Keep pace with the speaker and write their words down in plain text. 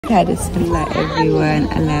had a sallah everyone.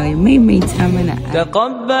 Allah maimaita mana.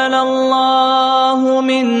 تقبل الله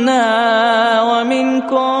منا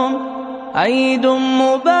ومنكم عيد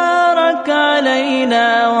مبارك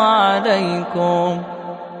علينا وعليكم.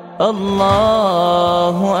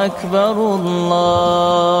 الله أكبر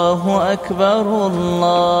الله أكبر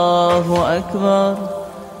الله أكبر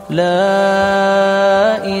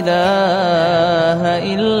لا إله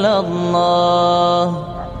إلا الله.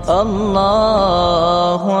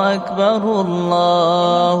 الله أكبر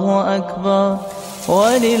الله أكبر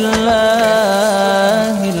ولله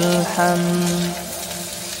الحمد.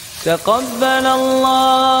 تقبل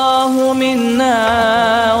الله منا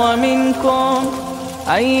ومنكم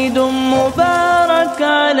عيد مبارك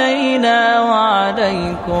علينا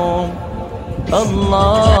وعليكم.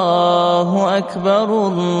 الله أكبر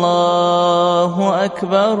الله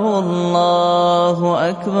أكبر الله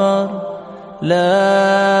أكبر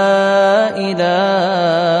لا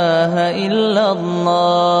إله إلا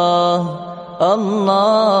الله.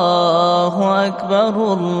 الله أكبر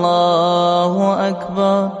الله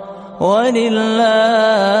أكبر ولله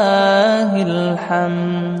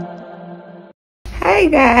الحمد. Hi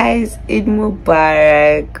guys, Eid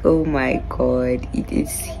Mubarak. Oh my god, it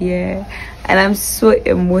is here and I'm so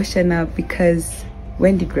emotional because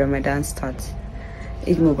when did Ramadan start?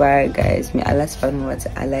 Eid Mubarak guys. May Allah subhanahu wa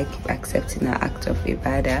ta'ala keep accepting our act of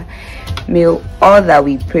ibadah. May all that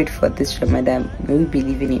we prayed for this Ramadan, may we be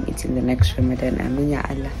living in it in the next Ramadan. Ameen ya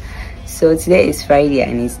Allah. So today is Friday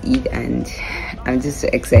and it's Eid and I'm just so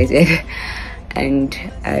excited. And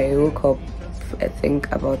I woke up I think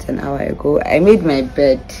about an hour ago. I made my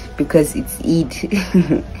bed because it's Eid.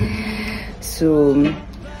 So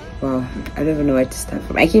well, I don't even know where to start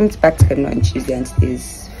from. I came back to Kano on Tuesday and today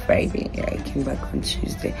is Friday. Yeah, I came back on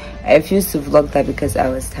Tuesday. I refused to vlog that because I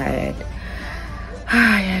was tired.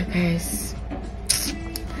 Yeah guys,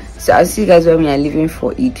 so I'll see you guys when we are leaving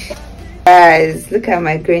for Eid. Guys, look at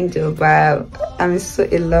my granddaughter. I'm so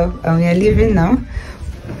in love and we are leaving now.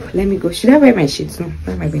 Let me go. Should I wear my sheets? No.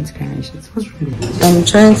 Where am I going to carry my sheets? What's wrong? I'm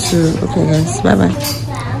trying to. Okay, guys. Bye bye.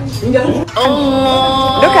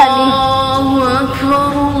 Look at me.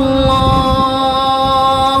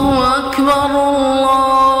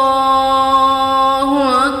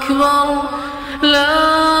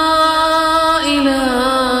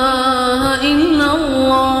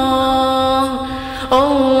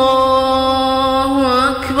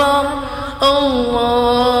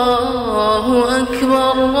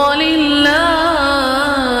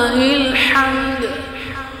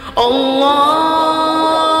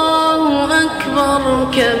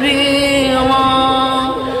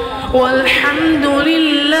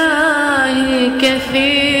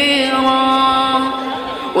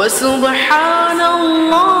 وسبحان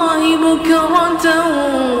الله بكرة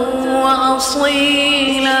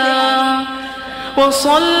وأصيلا.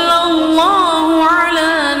 وصلى الله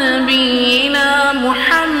على نبينا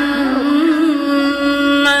محمد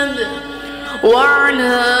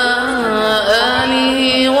وعلى آله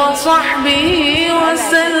وصحبه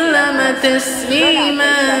وسلم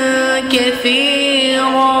تسليما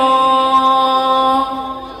كثيرا.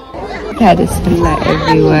 Had a sallah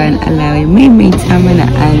everyone. Allah maimaita mana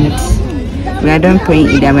and we are done praying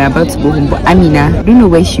Eid and we are about to go home. But Amina, I don't know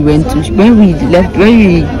where she went to. When we left, when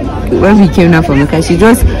we came now from the car, she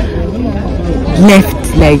just left.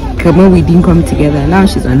 Like when we didn't come together. Now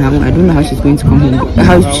she's on her own. I don't know how she's going to come home,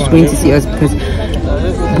 how she's going to see us because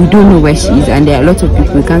we don't know where she is and there are a lot of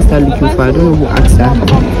people we can't start looking for. I don't know who asked her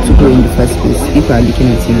to go in the first place. People are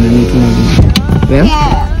looking at you and making it. Well,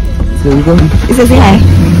 so we go home. It's a say hi.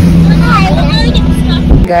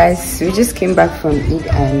 Guys, we just came back from Eid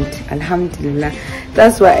and alhamdulillah,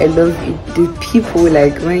 that's why I love it. The people,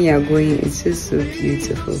 like when you're going, it's just so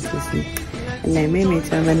beautiful to see. And I made my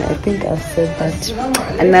time and I think I've said that.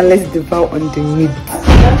 And now let's devour on the meat.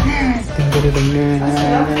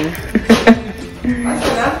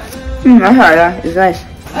 It's nice.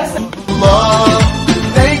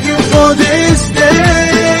 Thank you for this day.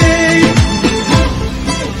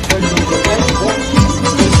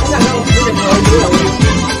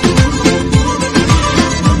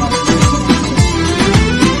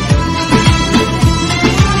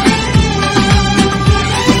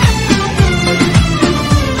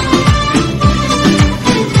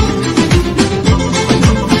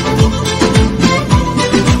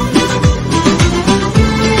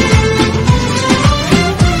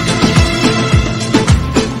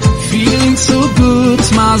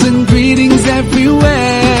 Smiles and greetings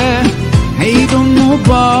everywhere. Eid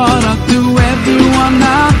Mubarak to everyone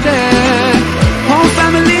out there. Whole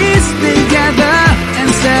families together and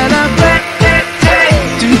celebrate.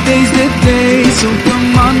 Today Today's the day, so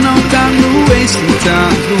come on, no time to waste the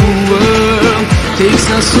time. The world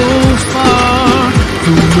takes us so far,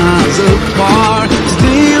 2 miles apart.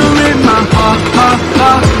 Still in my heart,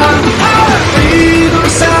 Eid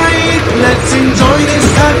Saeed, let's enjoy this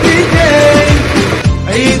happy day.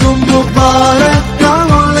 Eid Mubarak,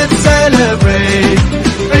 come on, let's celebrate.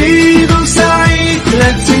 Eid Saeed,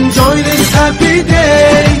 let's enjoy this happy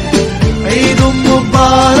day. Eid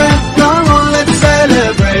Mubarak, come on, let's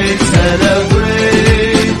celebrate,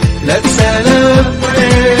 celebrate, let's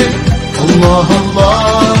celebrate. Allah,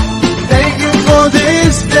 Allah, thank you for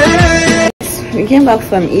this day. We came back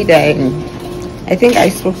from Eid. I think I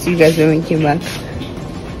spoke to you guys when we came back.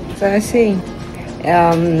 So I was saying,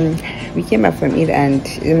 we came back from Eid, and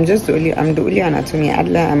I'm the only one at home.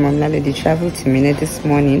 Adla and Mamlala, they traveled to Mina this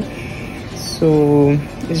morning, so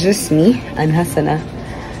it's just me and Hassana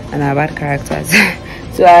and our bad characters.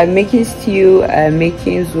 So I'm making stew, I'm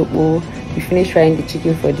making zobo. We finished frying the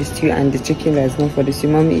chicken for the stew, and the chicken that's not for the stew.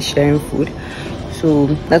 Mommy is sharing food, so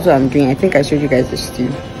that's what I'm doing. I think I showed you guys the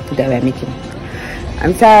stew that we're making.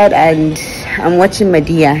 I'm tired and I'm watching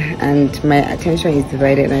Madea, and my attention is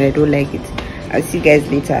divided and I don't like it. I'll see you guys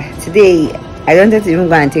later. Today I wanted to even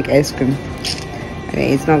go and take ice cream.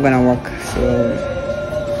 It's not gonna work, so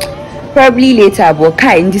probably later. But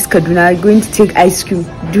Kai in this Kaduna going to take ice cream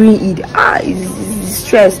during Eid. It's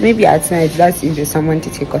stress. Maybe at night, that's if there's someone to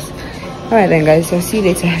take us. Alright then guys, I'll see you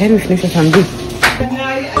later. Let me finish what I'm doing.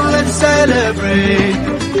 Let's celebrate.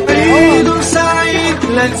 Eid Saeed,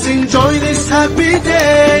 let's enjoy this happy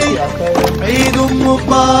day. Eid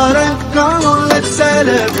Mubarak, come on, let's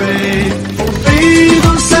celebrate.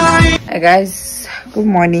 Eid Saeed. Hi guys, good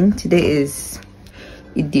morning. Today is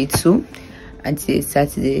Eid day 2 and today is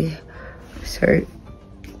Saturday. Sorry.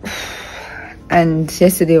 And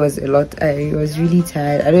yesterday was a lot. I was really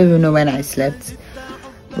tired. I don't even know when I slept.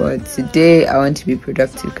 But today I want to be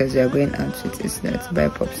productive because we are going out with Isla to buy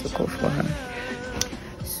popsicle for her.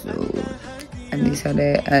 So, and this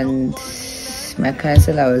other, and my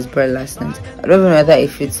cancella was brought last night. I don't even know whether it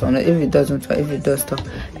fits or not. If it doesn't, or if it does stop,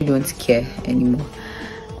 I don't care anymore.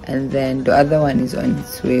 And then the other one is on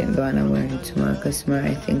its way, the one I'm wearing tomorrow, because tomorrow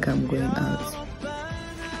I think I'm going out.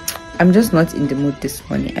 I'm just not in the mood this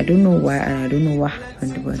morning. I don't know why, and I don't know what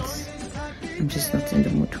happened, but I'm just not in the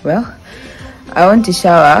mood. Well, I want to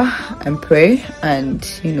shower and pray and,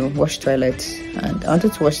 you know, wash toilet. And I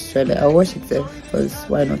wanted to wash the toilet. I'll wash it because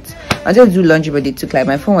why not? I wanted to do laundry, but it took light.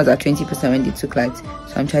 My phone was at 20% when it took light,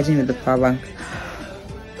 so I'm charging with the power bank.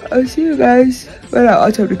 I'll see you guys when I'm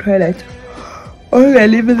out of the toilet, or when I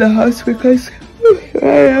leave in the house, because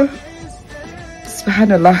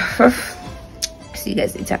subhanallah. See you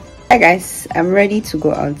guys later. Hi guys, I'm ready to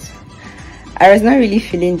go out. I was not really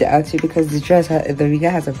feeling the outfit because the wig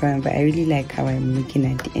has a problem, but I really like how I'm looking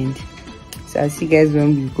at the end. So I'll see you guys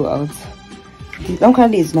when we go out. The long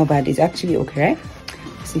curly is not bad, it's actually okay, right?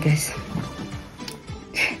 See you guys.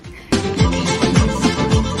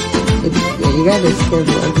 You got to scale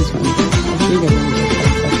all this one.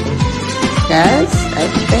 Guys, I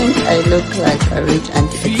think I look like a rich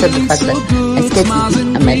auntie, except the fact that I skirt is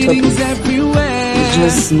and my top is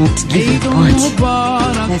just not giving point.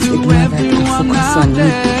 Let's ignore that and focus on me.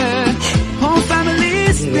 Whole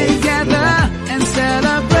families together and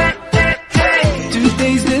celebrate.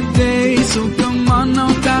 Today's the day, so come on, no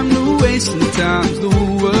time to waste. The times the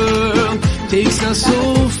world takes us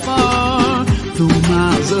so far, 2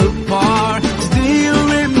 miles apart.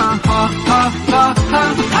 Still in my heart.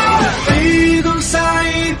 Eid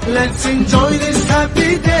Saeed, let's enjoy this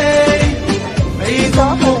happy day. Eid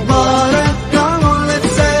Mubarak, come on, let's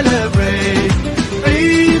celebrate.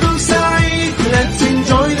 Eid Saeed, let's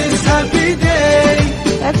enjoy this happy day.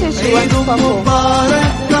 That's it, she Eid wants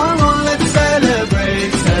Mubarak, come on, let's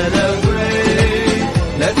celebrate, celebrate,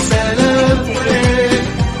 let's celebrate.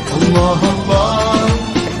 Allah, Allah,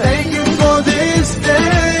 thank you for this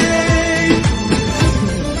day.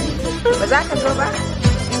 Was that a go back?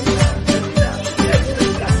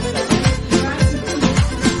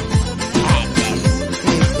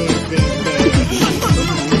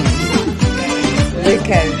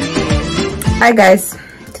 Hi guys,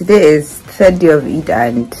 today is 3rd day of Eid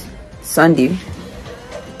and Sunday.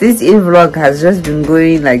 This Eid vlog has just been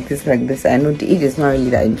going like this. I know the Eid is not really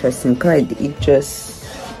that interesting because the Eid just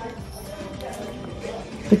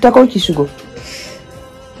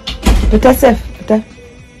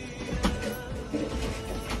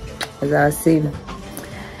as I was saying,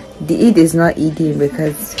 the Eid is not eating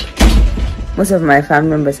because most of my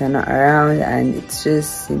family members are not around, and it's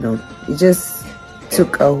just, you know, it just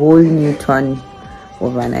took a whole new turn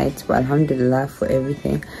overnight. But alhamdulillah for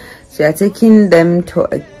everything. So we are taking them to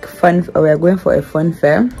a fun. We are going for a fun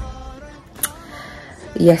fair.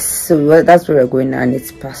 Yes, so that's where we're going now, and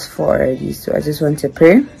it's past 4 already. So I just want to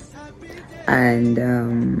pray, and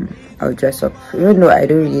I'll dress up. Even though I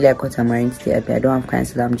don't really like what I'm wearing today, I don't have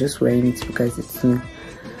concealer. I'm just wearing it because it's new.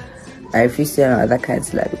 I refuse to wear other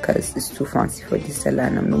concealer because it's too fancy for this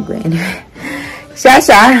salon, and I'm not going anywhere.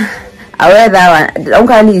 Shasha, I wear that one. The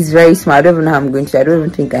uncle is very small. I don't even know how I'm going to. I don't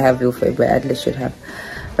even think I have bill for it, but I at least should have.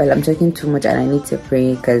 Well, I'm talking too much and I need to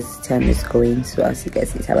pray because time is going. So I'll see you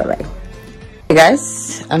guys later. Bye bye. Hey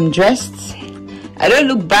guys, I'm dressed. I don't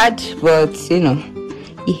look bad, but you know,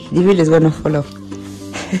 the video is gonna fall off.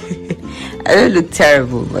 I don't look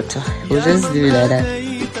terrible, but we'll just do it like that.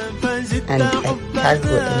 And I can't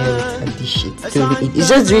go anywhere without this shit. It's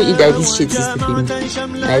just really that this shit is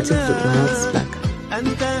sleeping. I took the my mouth is black.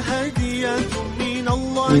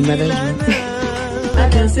 My mother's I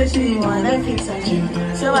can say she wanna fix on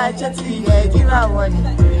you. So I chat to you, give her warning.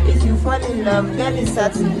 If you fall in love, get it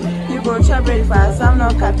started. You go try breakfast, I'm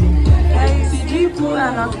not capping. Can you see people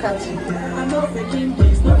are not catching? I'm not faking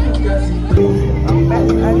this, not forgetting. I'm back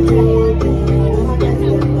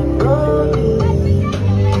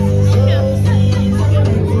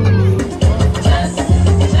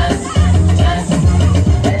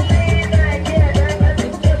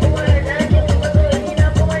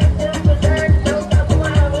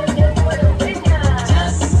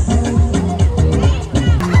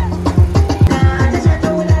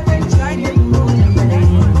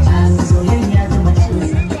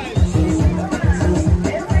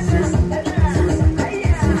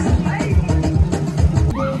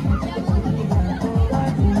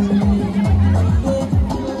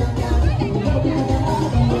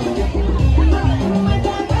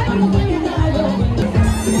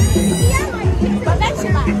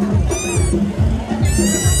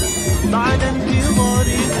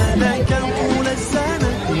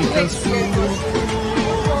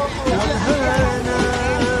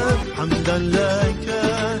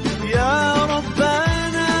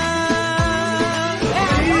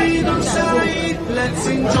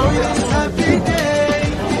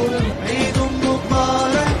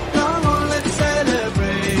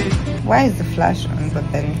Why is the flash on?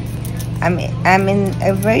 But then I'm in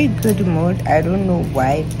a very good mood. I don't know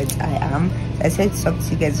why, but I am. I said talk to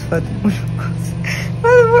you guys for the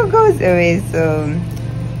mood goes away. So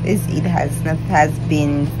this Eid has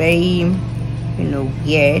been very, you know,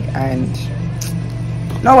 weird and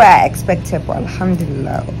not what I expected, but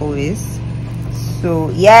alhamdulillah always. So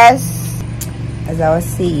yes, as I was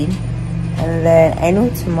saying, and then I know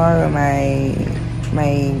tomorrow my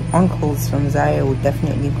uncles from Zaria will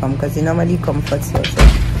definitely come because they normally come for sale. So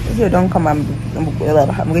if you don't come, I'm going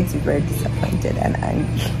to be very disappointed and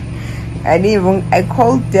angry. I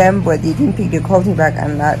called them, but they didn't pick. They called me back,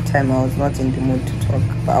 and that time I was not in the mood to talk.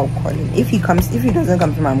 But I'll call him if he comes. If he doesn't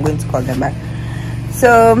come tomorrow, I'm going to call them back.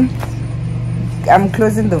 So I'm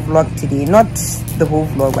closing the vlog today, not the whole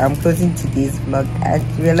vlog, but I'm closing today's vlog. I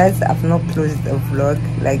realized I've not closed the vlog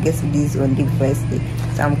like this on the first day,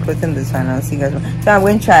 so I'm closing this one. I'll see you guys. So I'm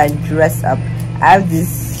going to try and dress up. I have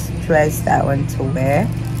this dress that I want to wear,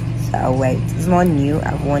 so I'll wear it. It's not new.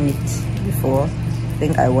 I've worn it before. I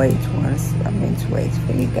think I wore it once, so I'm going to wear it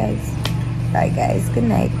for you guys. Bye guys, good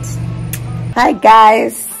night. Hi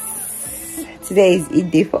guys, today is Eid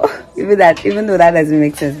day 4. Even though that doesn't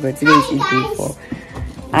make sense, but today is Eid day 4,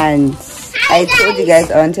 and I told you guys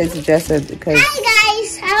I wanted to dress up because hi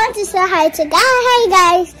guys, I want to say hi to guys.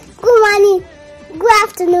 Hi guys, good morning, good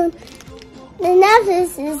afternoon. The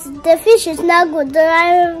nervous is the fish is not good.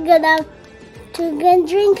 I'm gonna to get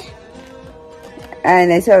drink.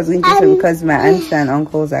 And I said I was going to say because my aunts and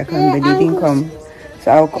uncles are coming, but they didn't come,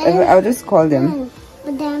 so I'll just call them.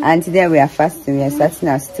 And today we are fasting. We are starting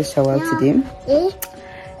our shawwal today.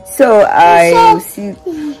 So I see.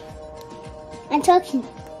 I'm talking.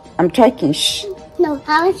 I'm talking. Shh. No,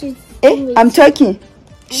 I want to. I'm talking.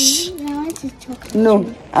 Shh. I want to talk. No,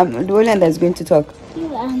 I'm the one that's going to talk. You're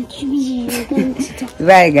going to talk.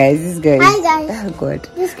 Bye guys. This guy. Hi guys. Oh God.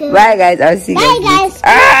 This guy. Bye guys. I'll see you guys. Bye guys.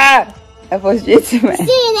 Ah! I frustrated my. See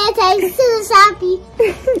you later. I'm so happy.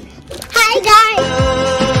 Hi guys.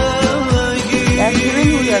 I'm giving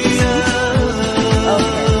you your biscuit.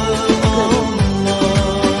 Okay.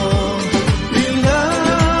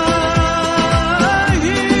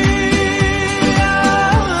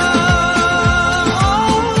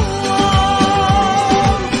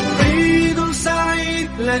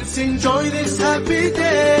 Let's enjoy this happy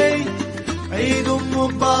day. Eid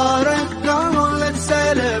Mubarak, come on, let's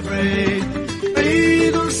celebrate.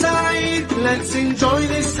 Eid Saeed, let's enjoy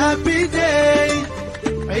this happy day.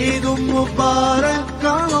 Eid Mubarak,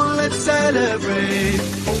 come on, let's celebrate.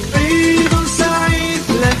 Eid Sa'id,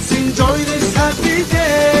 let's enjoy this happy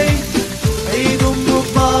day. Eid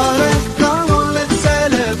Mubarak, come on, let's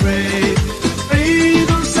celebrate.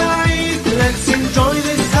 Eid Sa'id, let's enjoy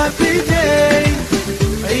this happy day.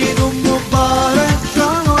 Eid Mubarak,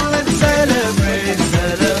 come on, let's celebrate,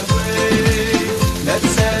 celebrate, let's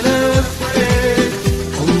celebrate.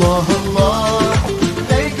 Allah, Allah,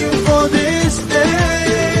 thank you for this day.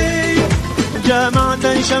 جمعت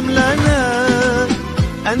شملنا،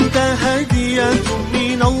 أنت هدية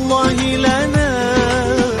من الله لنا،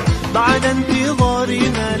 بعد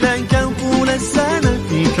انتظارنا لك طول السنة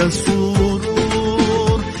فيك السرور